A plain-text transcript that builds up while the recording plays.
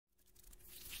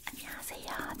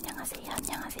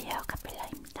안녕하세요.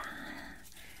 까퓰러입니다.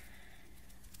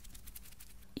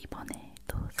 이번에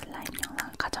또 슬라임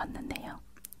영상을 가져왔는데요.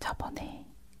 저번에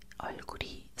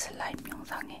얼굴이 슬라임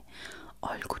영상에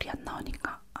얼굴이 안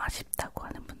나오니까 아쉽다고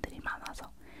하는 분들이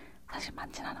많아서 사실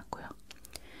많진 않았고요.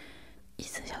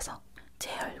 있으셔서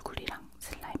제 얼굴이랑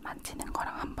슬라임 만지는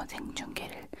거랑 한번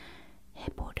생중계를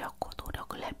해보려고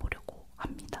노력을 해보려고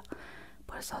합니다.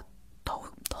 벌써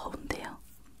더운데요.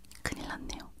 큰일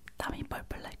났네요. 땀이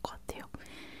뻘뻘 날 것 같아요.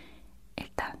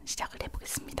 일단 시작을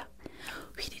해보겠습니다.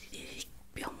 휘리리릭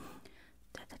뿅.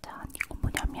 짜자잔, 이거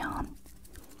뭐냐면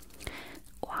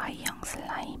와이영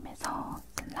슬라임에서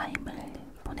슬라임을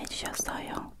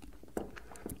보내주셨어요.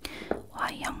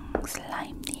 와이영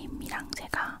슬라임님이랑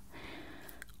제가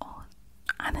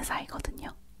아는 사이거든요.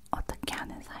 어떻게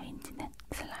아는 사이인지는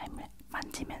슬라임을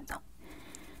만지면서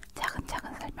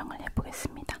차근차근 설명을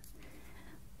해보겠습니다.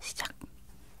 시작.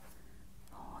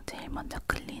 제일 먼저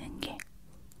끌리는 게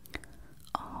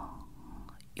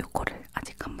요거를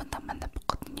아직 한 번도 안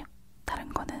만져봤거든요. 다른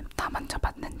거는 다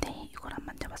만져봤는데 이걸 안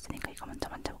만져봤으니까 이거 먼저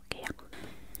만져볼게요.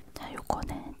 자,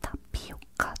 요거는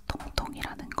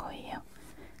타피오카통통이라는 거예요.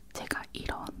 제가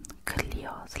이런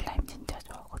클리어 슬라임 진짜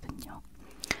좋아하거든요.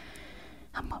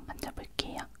 한번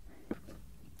만져볼게요.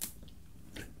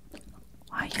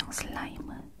 와이영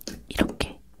슬라임은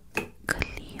이렇게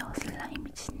클리어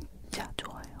슬라임이 진짜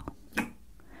좋아요.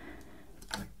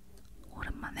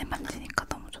 오랜만에 만지니까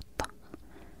너무 좋다.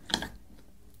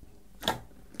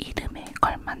 이름에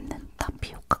걸맞는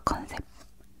타피오카 컨셉.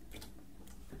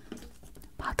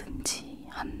 받은 지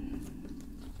한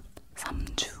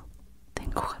 3주 된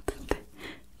것 같은데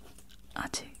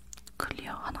아직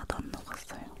클리어 하나도 안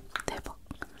녹았어요. 대박.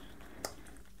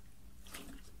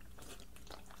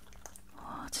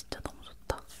 와, 진짜 너무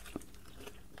좋다.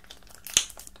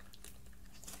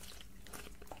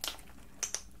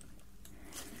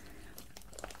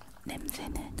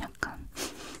 냄새는 약간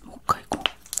뭐가 이거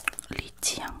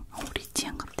리치향,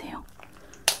 리치향 같아요.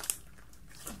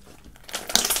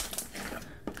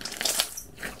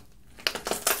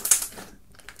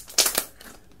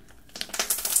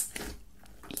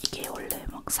 이게 원래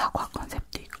막 사과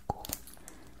컨셉도 있고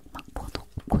막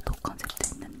포도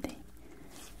컨셉도 있는데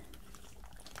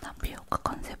타피오카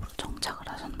컨셉으로 정착을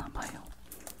하셨나봐요.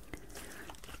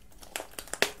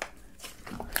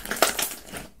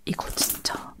 이거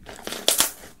진짜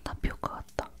타피오카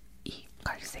같다. 이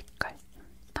갈색깔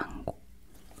당고.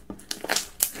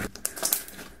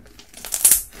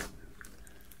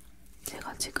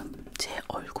 제가 지금 제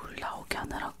얼굴 나오게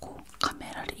하느라고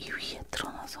카메라를 이 위에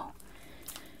틀어놔서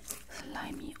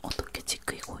슬라임이 어떻게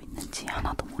찌끄이고 있는지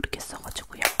하나도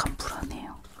모르겠어가지고 약간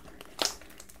불안해요.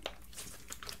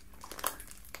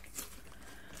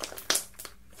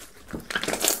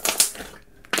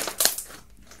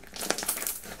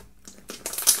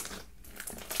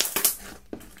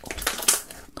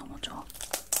 너무 좋아.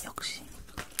 역시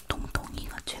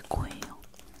통통이가 최고예요.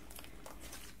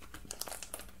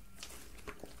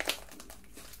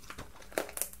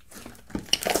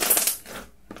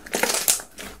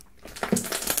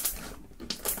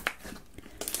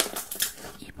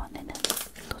 이번에는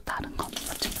또 다른 거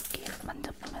만져볼게요.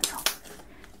 만져보면서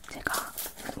제가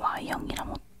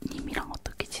와이영님이랑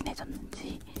어떻게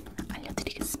지내졌는지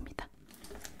알려드리겠습니다.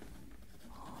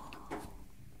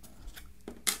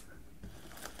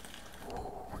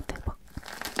 오, 대박.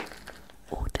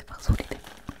 오, 대박. 소리 대박.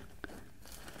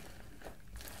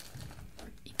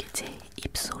 이게 제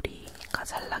입소리가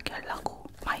잘 나게 하려고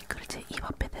마이크를 제 입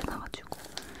앞에 대놔가지고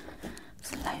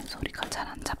슬라임 소리가 잘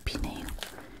안 잡히네요.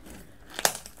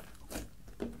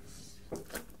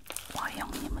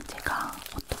 와이영님은 제가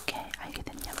어떻게 알게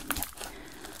됐냐면요.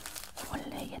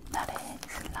 원래 옛날에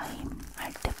슬라임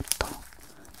할 때부터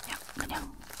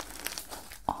그냥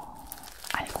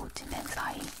알고 지낸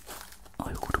사이.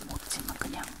 얼굴은 못 지만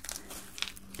그냥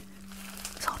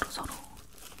서로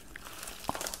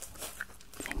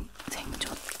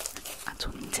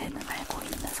존재는 알고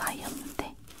있는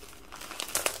사이였는데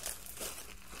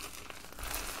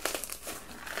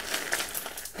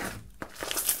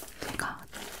제가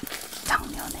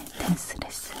작년에 댄스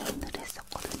레슨을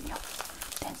했었거든요.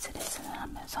 댄스 레슨을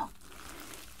하면서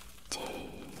제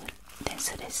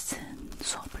댄스 레슨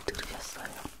수업을 들으셨어요.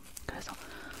 그래서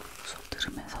수업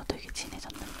들으면서 되게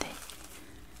친해졌는데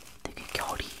되게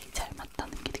결이 잘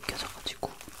맞다는 게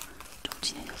느껴져가지고 좀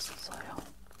친해졌었어요.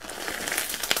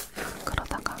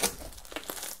 그러다가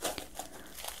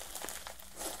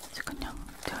이제 그냥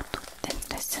제가 또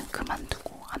레슨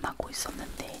그만두고 안 하고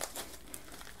있었는데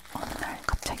어느 날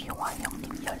갑자기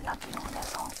와이영님이 연락이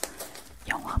오면서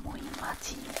영화 모임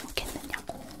하지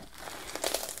않겠느냐고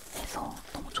해서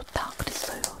너무 좋다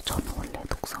그랬어요. 전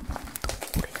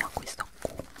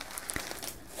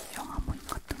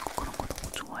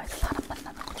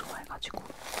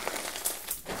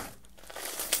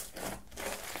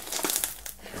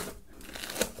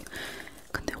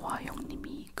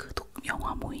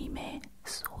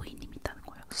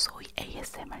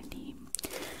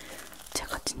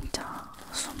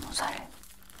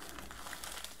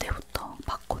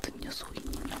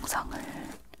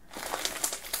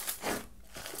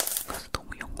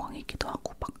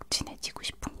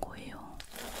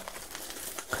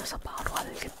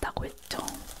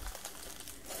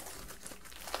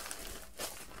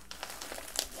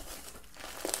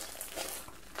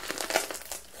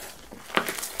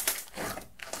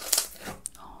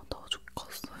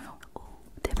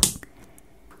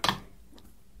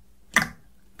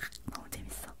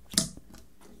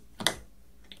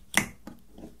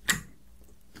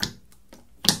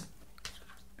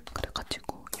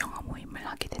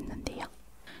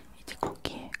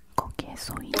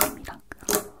쏘이님이랑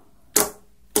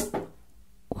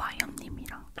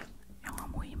와이영님이랑 영화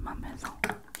모임 하면서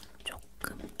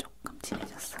조금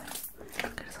친해졌어요.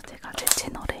 그래서 제가 제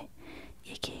채널에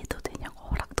얘기해도 되냐고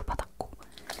허락도 받았고,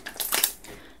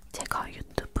 제가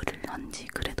유튜브를 한지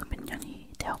그래도 몇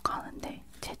년이 되어가는데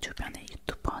제 주변에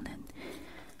유튜버 하는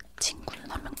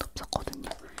친구는 한 명도 없었거든요.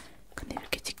 근데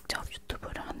이렇게 직접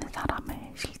유튜브를 하는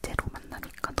사람을 실제로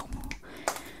만나니까 너무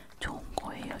좋은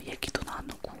거예요. 얘기도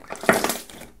나누고,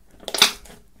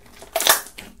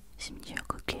 심지어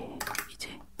그게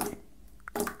이제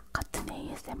같은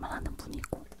ASMR 하는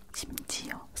분이고,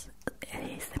 심지어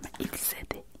ASMR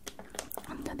 1세대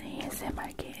완전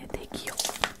ASMR계의 대기업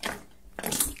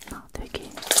그러니까 되게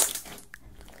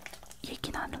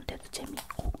얘기 나눌 때도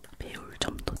재밌고 배울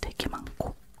점도 되게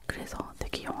많고, 그래서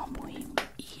되게 영화 모임이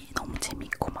너무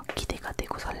재밌고 막 기대가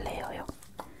되고 설레어요.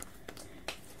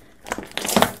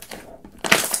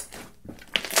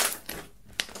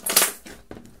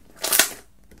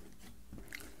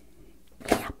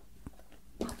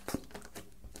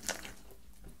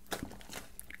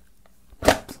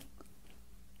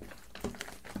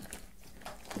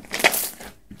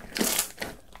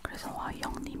 그래서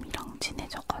와이영님이랑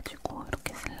친해져가지고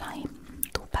이렇게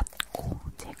슬라임도 받고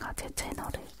제가 제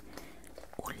채널에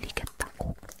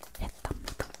올리겠다고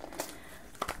했답니다.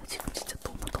 지금 진짜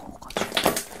너무 더워가지고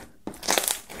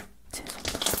제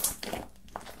손도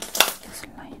뜨겁고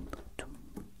슬라임도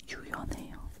좀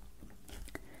유연해요.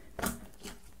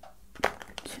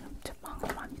 지금 제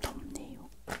방이 많이 덥네요.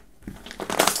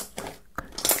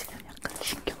 그래서 지금 약간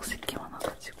신경 쓸 게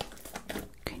많아가지고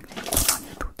굉장히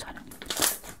고난이도 촬영입니다.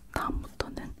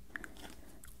 다음부터는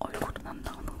얼굴은 안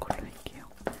나오는 걸로 할게요.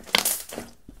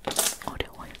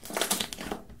 어려워요.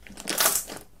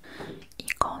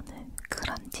 이거는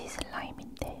크런치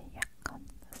슬라임인데 약간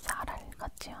쌀알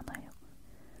같지 않아요?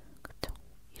 그쵸?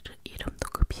 이름도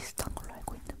그 비슷한 걸로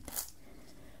알고 있는데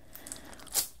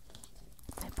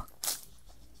대박.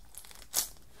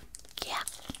 깨악!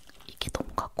 이게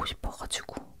너무 갖고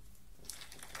싶어가지고.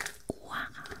 우와!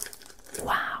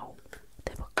 와우!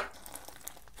 대박.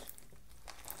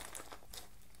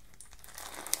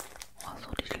 와,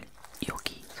 소리를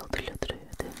여기서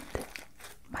들려드려야 되는데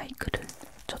마이크를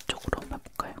저쪽으로 한번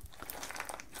해볼까요?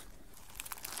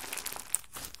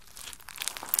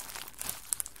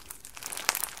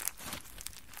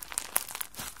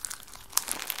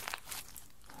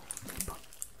 대박.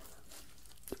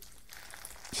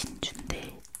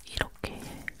 진주인데 이렇게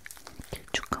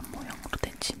길쭉한 모양으로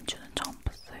된 진주는 처음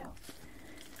봤어요.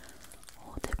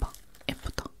 대박.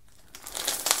 예쁘다.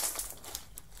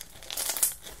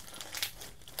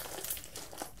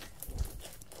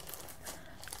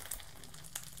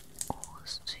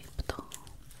 진짜 예쁘다.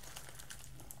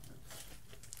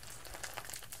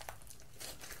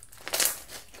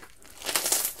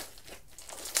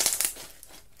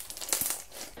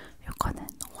 이거는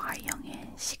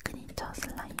와이영의 시그니처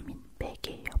슬라임인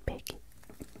베개예요, 베개.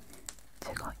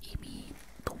 제가 이미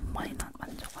너무 많이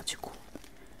만져가지고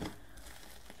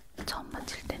처음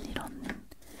만질 땐 이런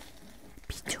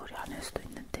비주얼이 아닐 수도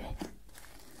있는데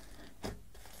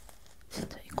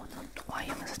진짜 이거는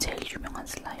와이영에서 제일 유명한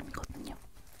슬라임이거든요.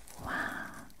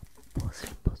 와,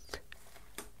 보슬보슬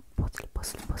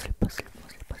보슬보슬.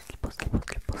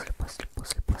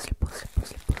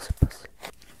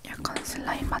 약간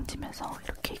슬라임 만지면서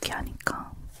이렇게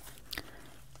얘기하니까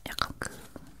약간 그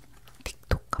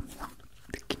틱톡 감성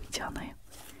느낌이지 않아요?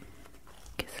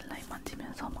 이렇게 슬라임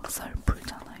만지면서 막 썰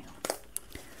풀잖아요.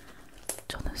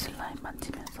 저는 슬라임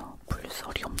만지면서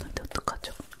풀썰이 없는데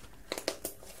어떡하죠?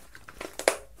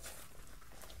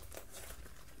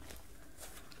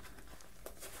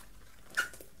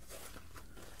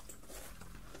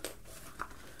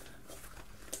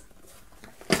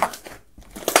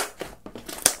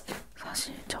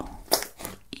 사실 저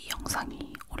이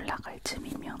영상이 올라갈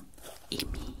쯤이면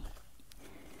이미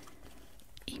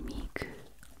그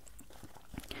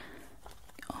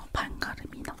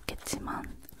반가름이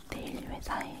넘겠지만 내일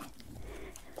회사에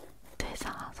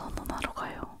퇴사 선언하러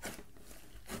가요.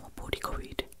 머리가 왜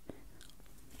이래?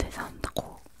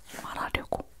 퇴사한다고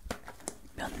말하려고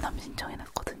면담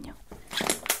신청해놨거든요.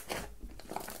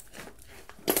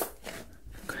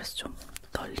 그래서 좀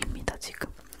떨립니다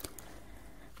지금.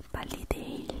 빨리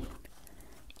내일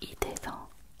이 퇴사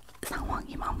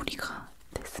상황이 마무리가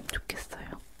됐으면 좋겠어요.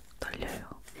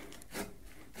 떨려요.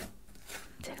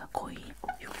 제가 거의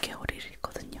 6개월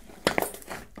일했거든요.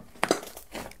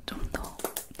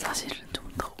 사실은 좀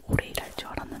더 오래 일할 줄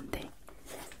알았는데,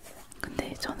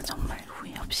 근데 저는 정말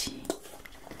후회 없이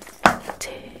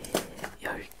제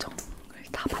열정을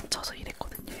다 바쳐서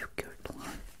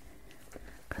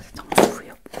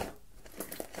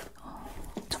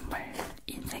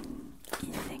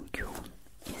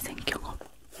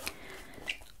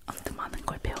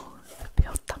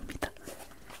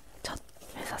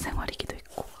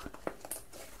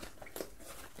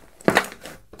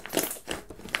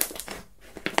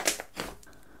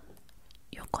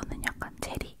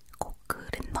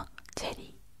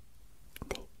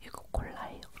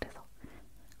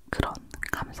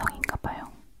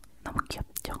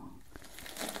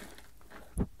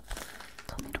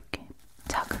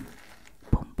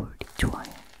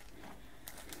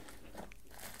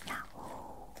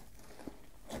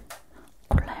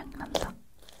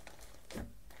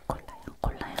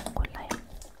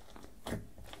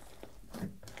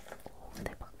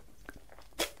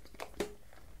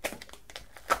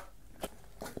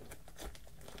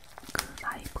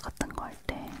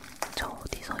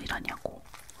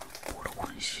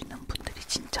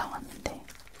괜찮았는데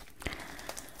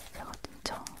제가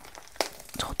진짜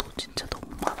저도 진짜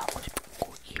너무 말하고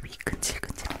싶고 입이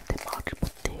근질근질한데 말을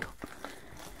못해요.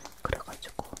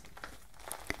 그래가지고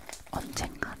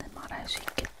언젠가는 말할 수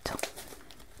있겠죠.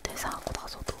 대사하고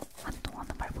나서도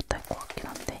한동안은 말 못할 것 같긴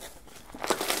한데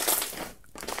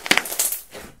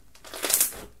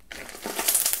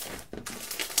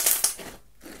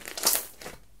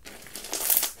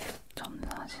저는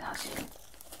사실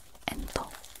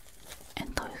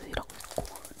엔터에서 일하고 있고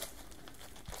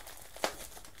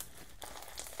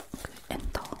그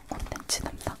엔터 콘텐츠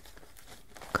담당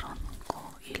그런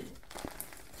거 일에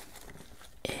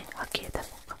하기에 되고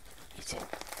이제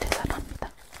퇴사를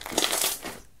합니다.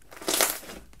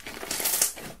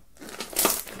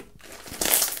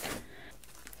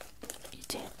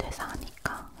 이제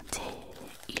퇴사하니까 제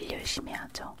일 열심히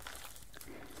하죠.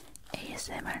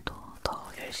 ASMR도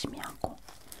더 열심히 하고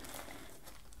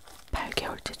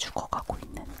 8개월째 죽어가고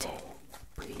있는 제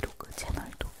브이로그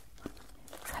채널도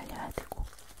살려야 되고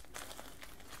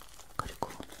그리고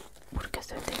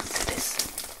모르겠어요.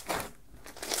 댄스레슨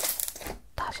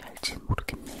다시 할진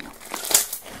모르겠네요.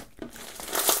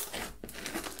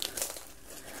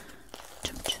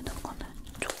 춤추는 거는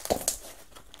좋고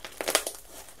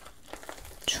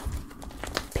춤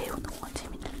배우는 건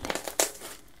재밌는데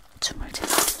춤을 제가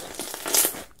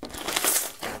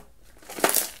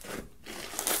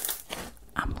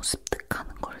안무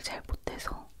습득하는 걸 잘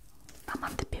못해서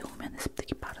남한테 배우면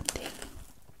습득이 빠른데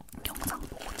영상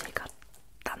보고 제가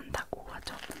딴다고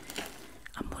하죠.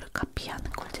 안무를 카피하는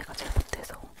걸 제가 잘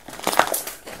못해서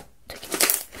되게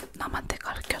남한테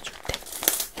가르쳐줄 때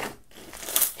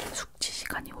숙지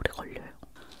시간이 오래 걸려요.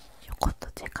 이것도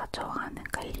제가 좋아하는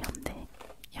깔리언데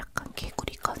약간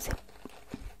개구리 컨셉이에요.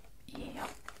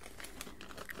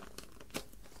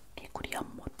 개구리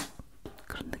연못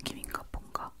그런 느낌인가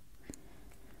뭔가.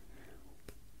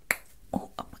 오,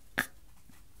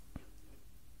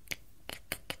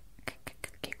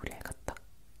 개구리 알 같다.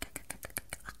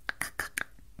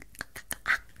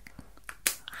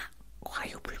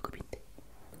 과유불급인데.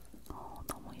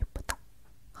 너무 예쁘다.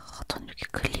 전 이렇게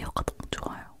클리어가 너무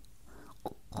좋아요.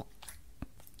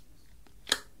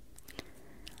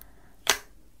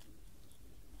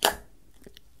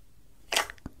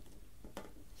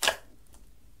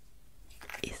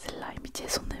 이 슬라임이 제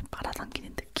손을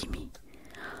빨아당기는 느낌이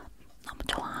너무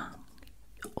좋아.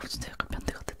 진짜 약간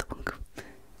변태 같았다 방금.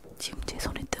 지금 제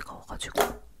손이 뜨거워가지고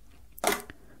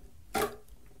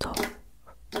저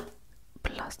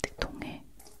플라스틱 통에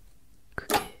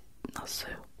그게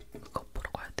났어요. 그거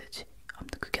뭐라고 해야 되지?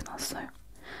 아무튼 그게 났어요.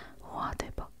 와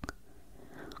대박.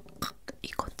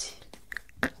 이거지.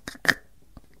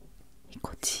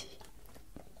 이거지.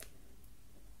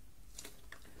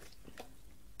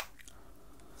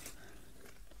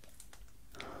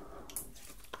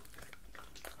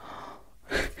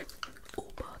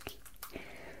 오박이.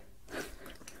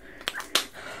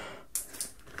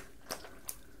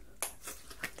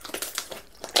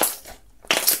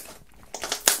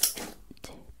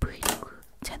 제 브이로그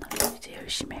채널도 이제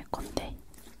열심히 할 건데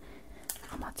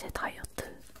아마 제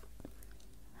다이어트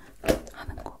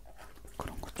하는 거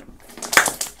그런 거 좀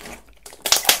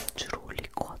주로 올릴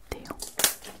것 같아요.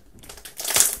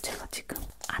 제가 지금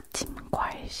아침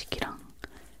과일식이랑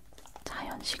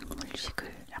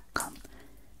자연식물식을 약간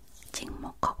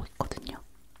찍먹하고 있거든요.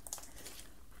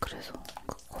 그래서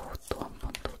그것도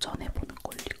한번 도전해보는 거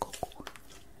올릴 거고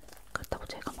그렇다고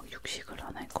제가 막 육식을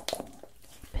안 할 거고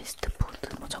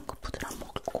패스트푸드, 뭐 정크푸드를 안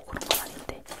먹을 거고 그런 건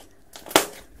아닌데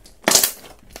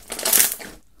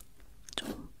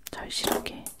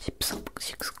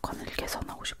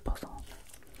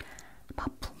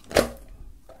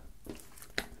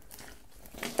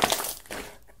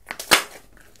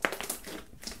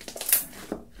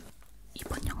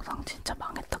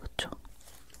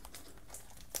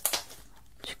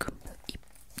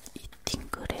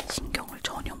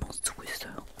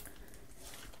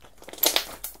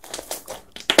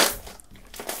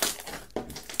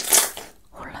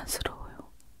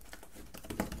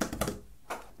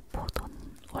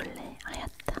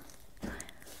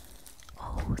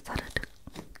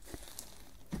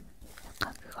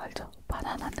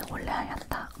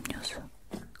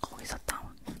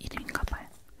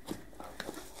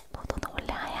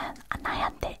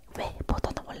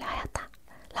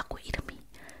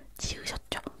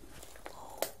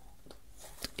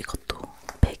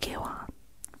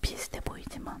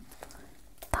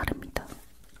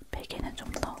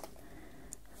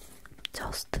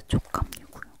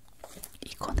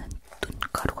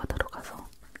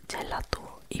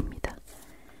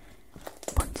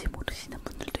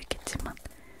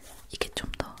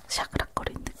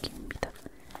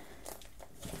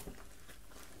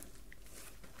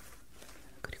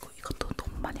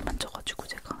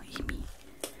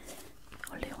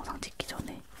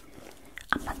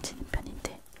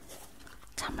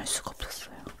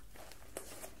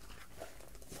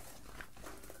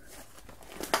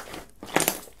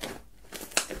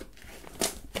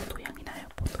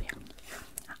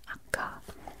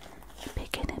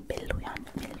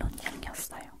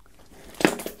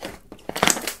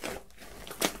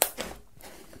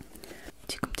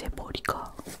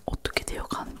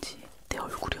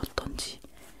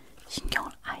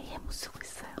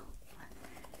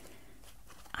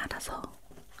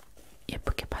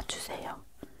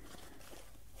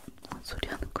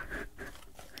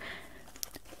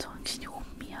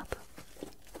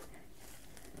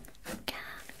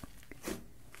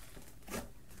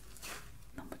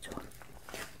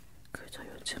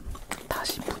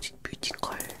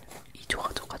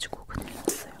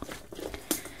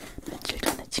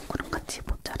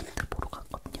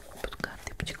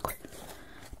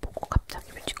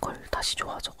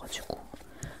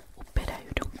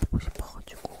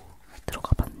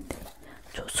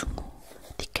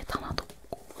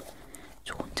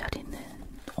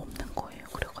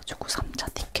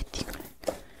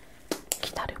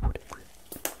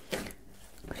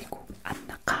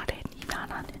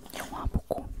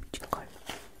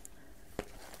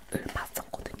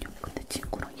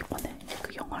친구랑 이번에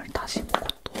그 영화를 다시 보고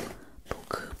또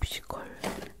그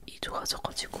뮤지컬이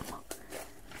좋아져가지고 막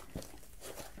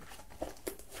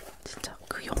진짜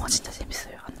그 영화 진짜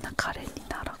재밌어요. 안나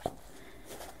카레니나라고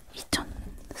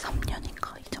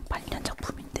 2003년인가 2008년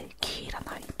작품인데 키이란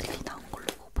아이들이 나온 걸로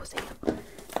보세요.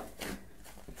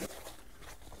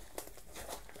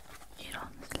 이런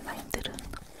슬라임들은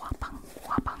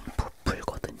와방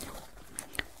부풀거든요.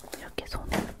 이렇게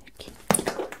손을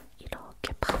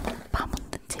이렇게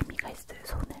파묻는 재미가 있어요.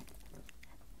 손을.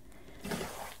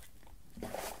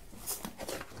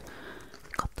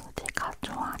 이것도 제가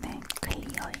좋아하는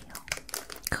클리어예요.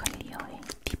 클리어의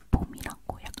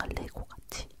뒷폼이라고 약간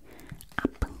레고같이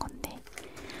아픈 건데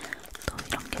또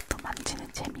이런 게 또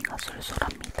만지는 재미가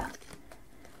쏠쏠합니다.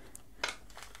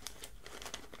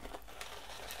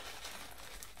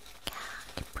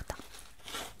 예쁘다.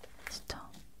 진짜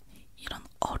이런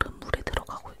얼음 물에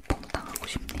들어가고 퐁당하고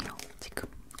싶네요. 지금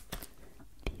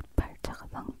네 팔자가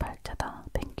쌍팔자다.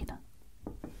 펭귄은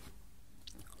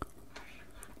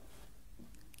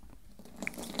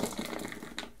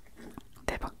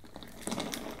대박.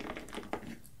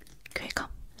 쾌감.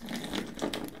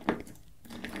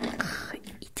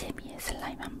 이 재미에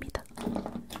슬라임 합니다.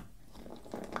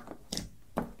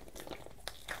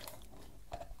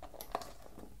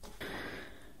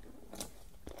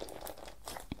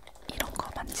 이런 거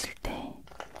만질 때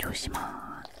조심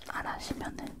안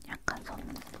하시면은 약간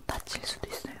손 다칠 수도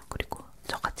있어요. 그리고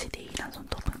저같이 네일한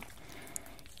손톱은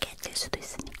깨질 수도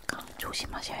있으니까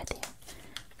조심하셔야 돼요.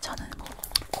 저는 뭐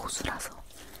고수라서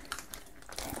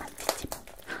잘 만지지만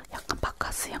약간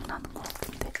바카스 향 나는 것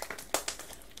같은데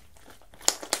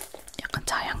약간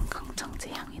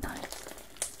자양강장제 향이 나요.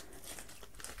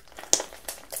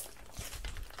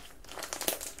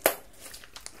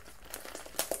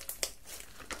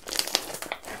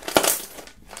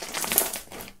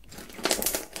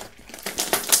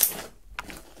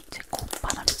 제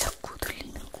콧바람이 자꾸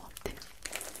들리는 것 같아요.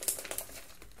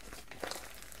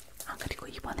 아 그리고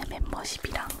이번에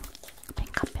멤버십이랑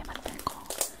팬카페 만든 거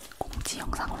공지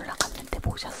영상 올라갔는데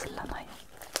보셨을라나요?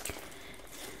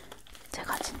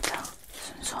 제가 진짜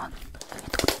순수한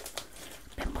의도로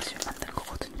멤버십을 만든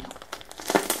거거든요.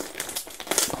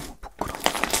 너무 부끄러워서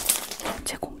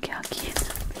현재 공개하기에는.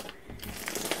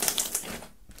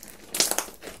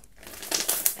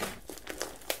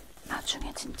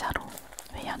 나중에 진짜로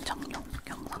외연정용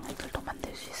영상들도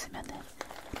만들 수 있으면은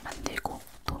만들고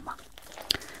또 막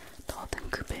더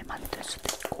등급을 만들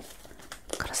수도 있고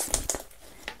그렇습니다.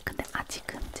 근데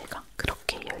아직은 제가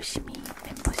그렇게 열심히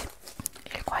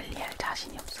멤버십을 관리할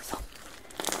자신이 없어서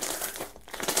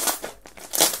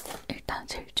일단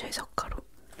제일 최저가로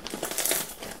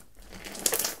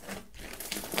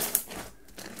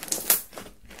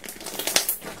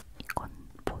이건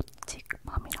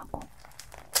보직맘이라고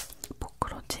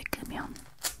포크로 찍으면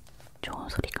좋은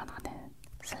소리가 나는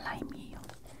슬라임이에요.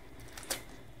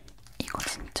 이거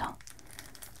진짜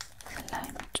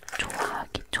슬라임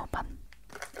좋아하기 초반에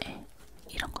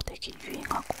이런 거 되게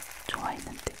유행하고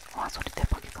좋아했는데 와 소리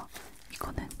대박이다.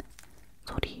 이거는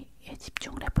소리에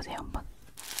집중을 해보세요 한번.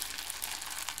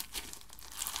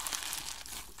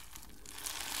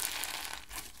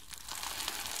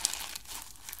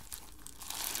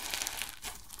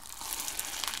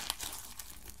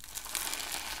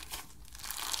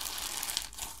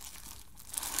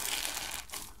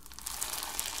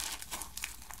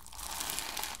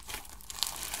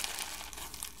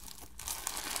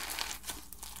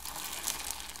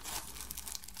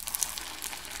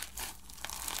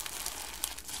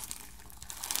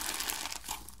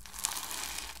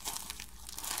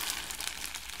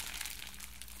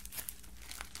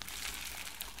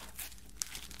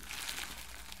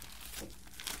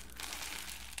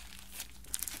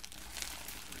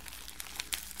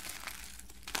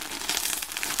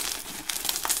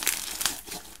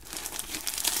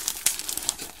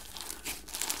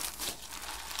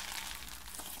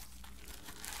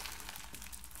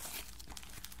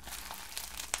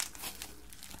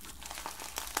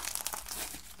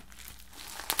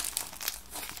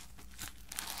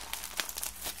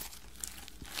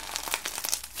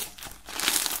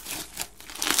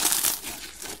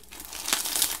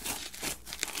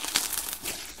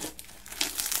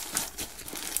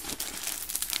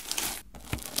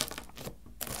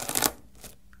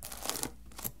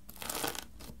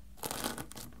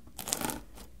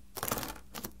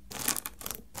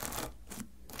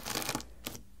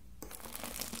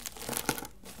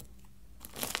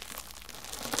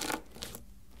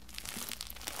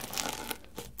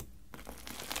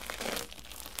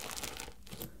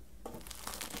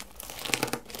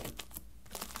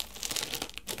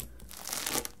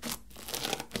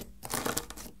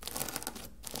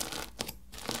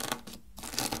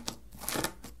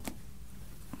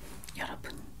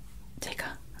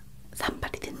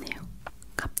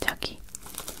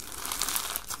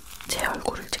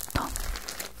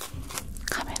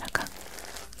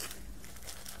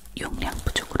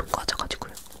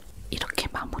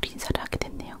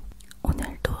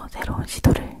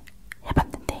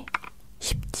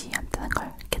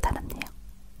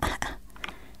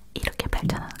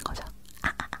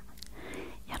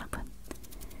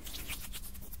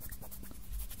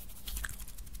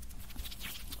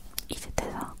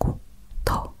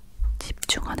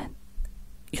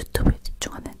 유튜브에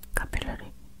집중하는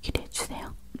까퓰러를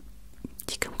기대해주세요.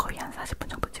 지금 거의 한 40분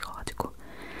정도 찍어가지고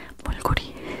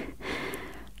몰골이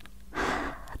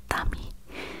땀이.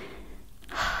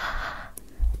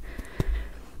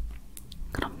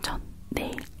 그럼 전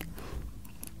내일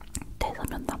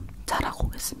대사면담 잘하고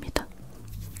오겠습니다.